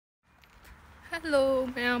Hello,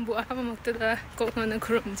 mayam bu aham maktada kokona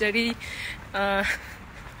kurumjari.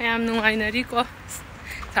 Mayam nungainari ko.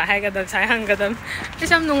 Sahagadam, sahangadam.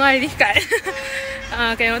 Isam nungairi kai.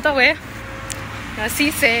 Kaya tawe.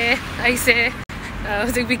 Si se, ai se.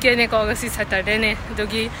 Hujik weekend ko kasi Saturday ne.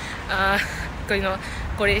 Dogi koino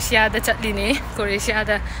Croatia da chatli ne. Croatia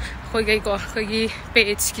da koi gai ko koi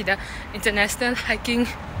page kida international hiking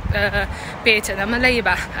page na malay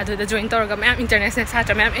ba. Ado da join tor ga mayam international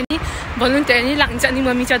satra mayam any volunteer ni lang chat ni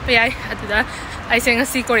mami chat pe ai. Ado da ai se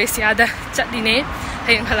ngasi Croatia da chatli ne.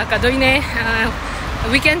 Hayang halakadoi ne.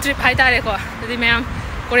 Weekend trip hai tare ko. Adi mayam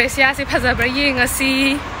Croatia se phajabra ye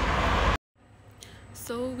ngasi.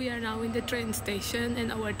 So we are now in the train station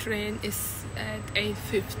and our train is at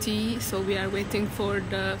 8:50. So we are waiting for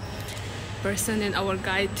the person and our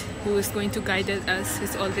guide who is going to guide us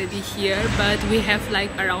is already here. But we have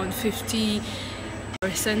like around 50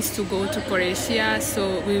 persons to go to Croatia.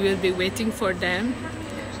 So we will be waiting for them.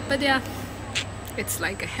 But yeah, it's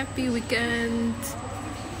like a happy weekend.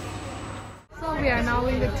 So we are now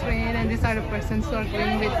in the train and these are the persons who are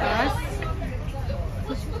going with us.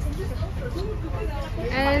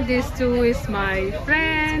 And this too is my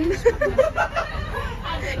friend.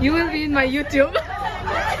 You will be in my YouTube.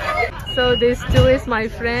 So this too is my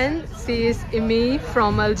friend. She is Imi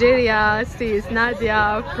from Algeria. She is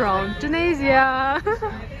Nadia from Tunisia.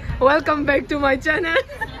 Welcome back to my channel.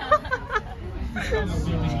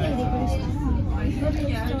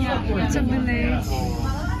 It's a village.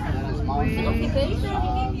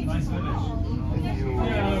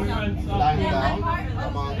 Lying down, the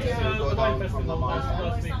mountain will go down from the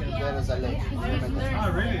mountain. There is a lake.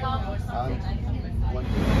 Oh, really? And one.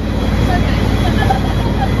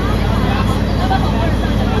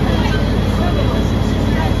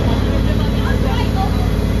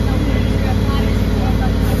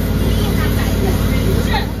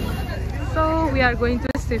 So we are going to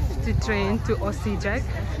shift the train to Osijek,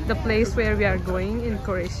 the place where we are going in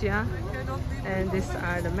Croatia. And these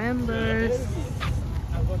are the members.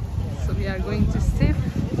 So we are going to shift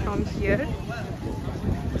from here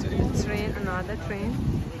to the train, another train.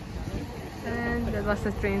 And that was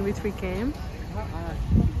the train which we came.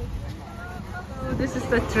 So this is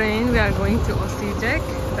the train. We are going to Osijek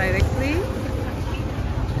directly.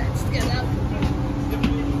 Let's get up.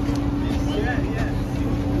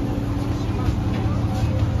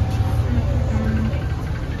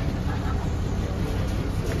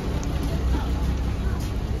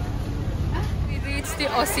 The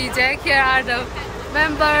Osijek. Here are the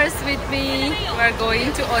members with me. We're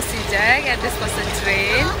going to Osijek and this was the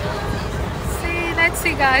train. See, let's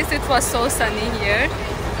see guys, it was so sunny here.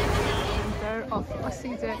 Center of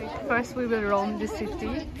Osijek. First we will roam the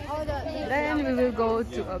city. Then we will go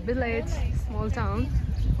to a village, small town,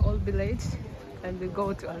 old village. Then we'll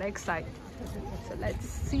go to a lakeside. So let's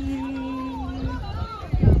see.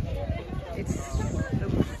 It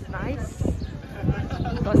looks nice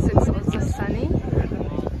because it's also sunny.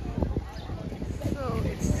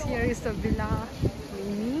 Here is the Villa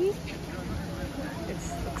Mini. It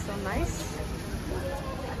looks so nice.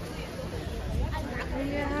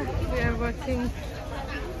 Yeah, we are working.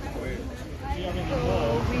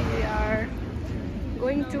 So we are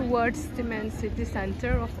going towards the main city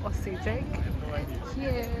center of Osijek.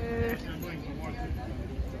 Here.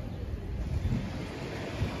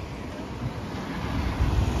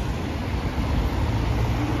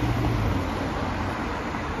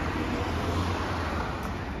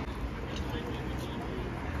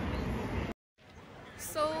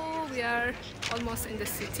 So we are almost in the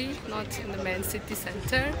city, not in the main city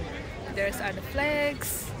center. There's are the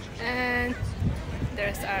flags and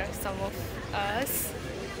there's are some of us.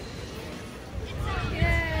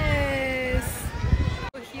 Yes!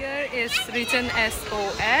 So here is written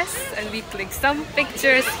SOS and we click some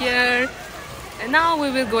pictures here. And now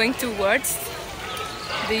we will going towards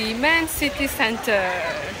the main city center.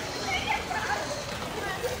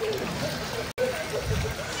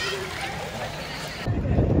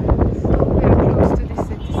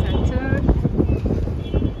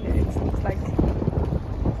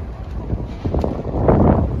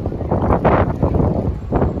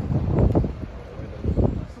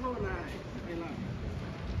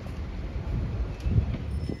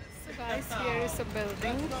 Here is a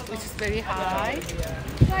building which is very high,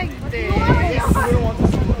 like this.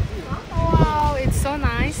 Wow, it's so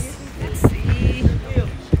nice. Let's see.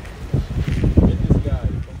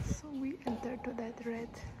 So we enter to that red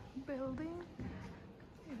building,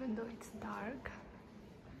 even though it's dark.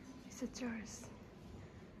 It's a church.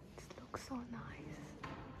 It looks so nice.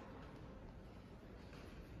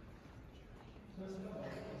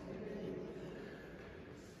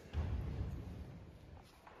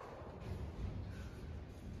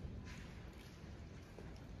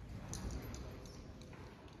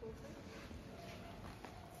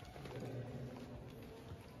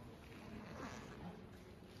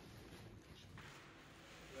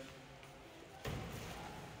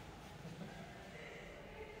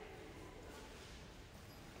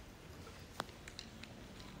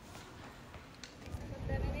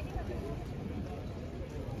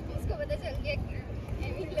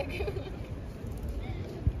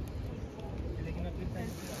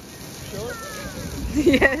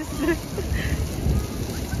 Yes.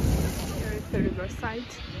 Here is the riverside,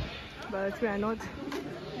 but we are not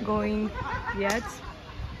going yet.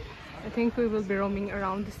 I think we will be roaming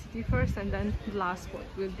around the city first, and then the last spot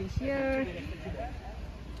will be here.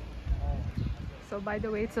 So by the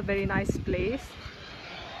way, it's a very nice place.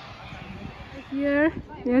 Here,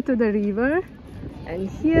 near to the river, and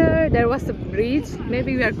here there was a bridge.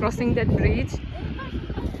 Maybe we are crossing that bridge.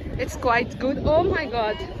 It's quite good. Oh my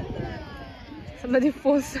god! Somebody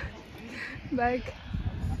falls back.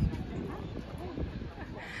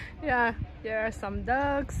 Yeah, here are some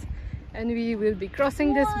ducks, and we will be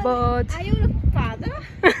crossing this boat. Are you the father?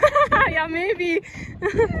 Yeah, maybe.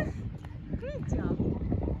 Great job.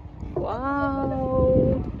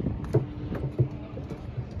 Wow.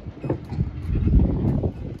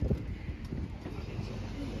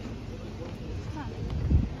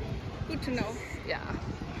 Good to know. Yeah,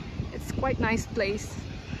 it's quite nice place,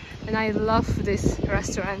 and I love this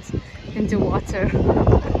restaurant in the water.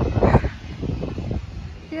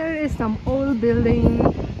 Here is some old building.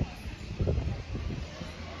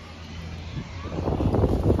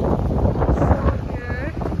 So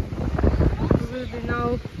here we will be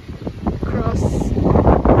now cross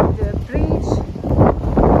the bridge.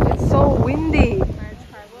 It's so windy.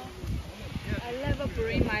 I never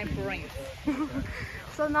bring my brain.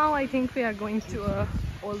 So now I think we are going to a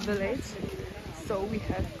old village. So we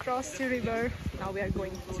have crossed the river. Now we are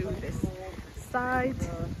going to this side.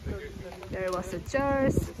 There was a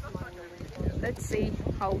church. Let's see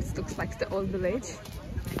how it looks like the old village.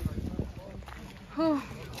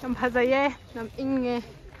 Nam hazaye, nam inge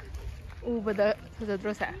ubada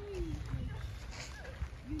hazadrosa.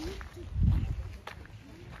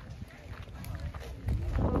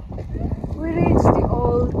 We reached the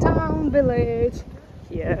old town village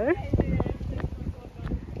here.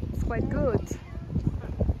 It's quite good.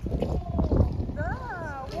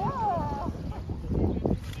 Wow.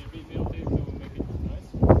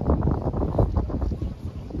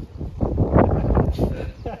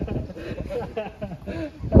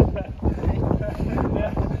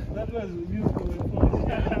 That was beautiful.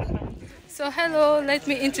 So hello, let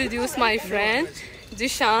me introduce my friend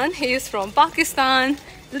Dishan. He is from Pakistan.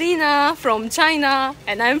 Lina from China,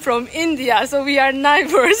 and I'm from India, so we are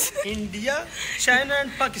neighbors. India, China and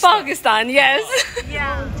Pakistan. Pakistan, yes.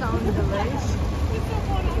 Yeah. Town village.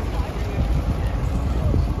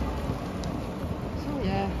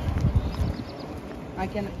 Yeah, I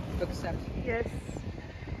can accept. Yes.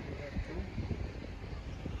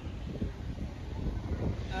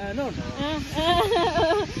 No.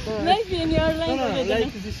 Maybe in your No, language.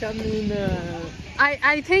 like this sham in...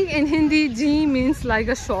 I think in Hindi Ji means like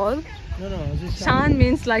a shawl. No, this Shan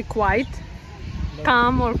means like quiet,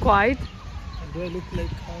 calm or quiet. Do I look like...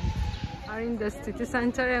 We are in the city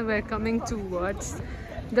center and we're coming towards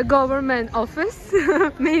the government office.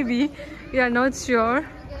 Maybe, we are not sure.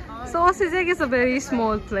 So Osijek is a very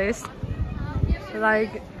small place.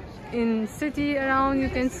 Like in city around you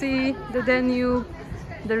can see the Danube,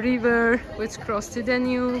 the river which crossed the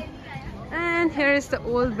Danube, and here is the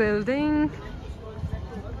old building.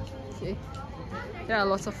 Okay. There are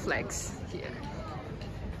lots of flags here.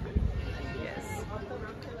 Yes.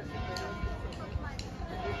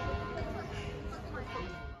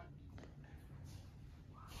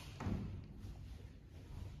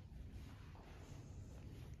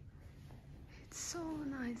 It's so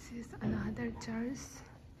nice. It's another church.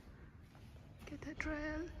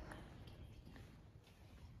 Cathedral.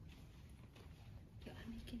 You are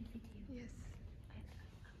making video. Yes. I'm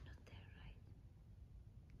not there, right?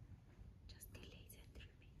 Just delay that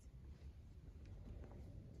 3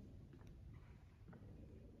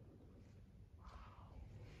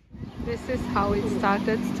 minutes. This is how it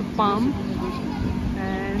started to pump,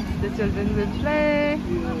 and the children will play.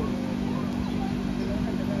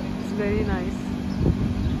 It's very nice.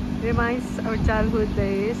 Reminds our childhood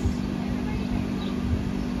days.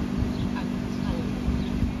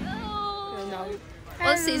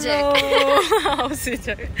 Osijek.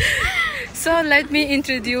 Osijek. So let me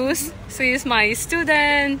introduce. She is my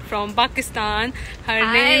student from Pakistan.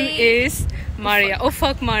 Her name is Maria.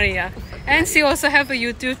 Ufak Maria. And she also have a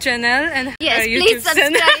YouTube channel and Yes, her please YouTube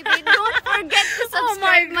subscribe channel. it. Don't forget to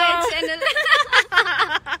subscribe my channel.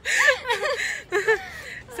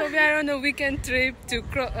 So we are on a weekend trip to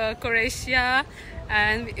Croatia,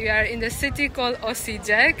 and we are in the city called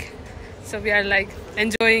Osijek. So we are like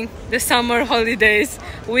enjoying the summer holidays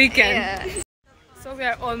weekend. Yeah. So we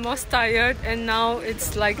are almost tired, and now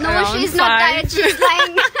it's like No, around she's 5. not tired. She's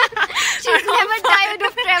lying. She's never tired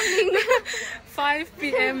of traveling. 5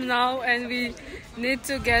 p.m. now, and we need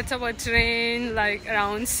to get our train like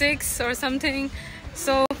around 6 or something,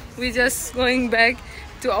 So we're just going back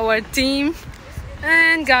to our team.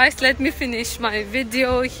 And guys, let me finish my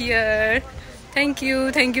video here. Thank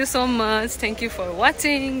you so much. Thank you for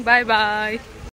watching. Bye bye.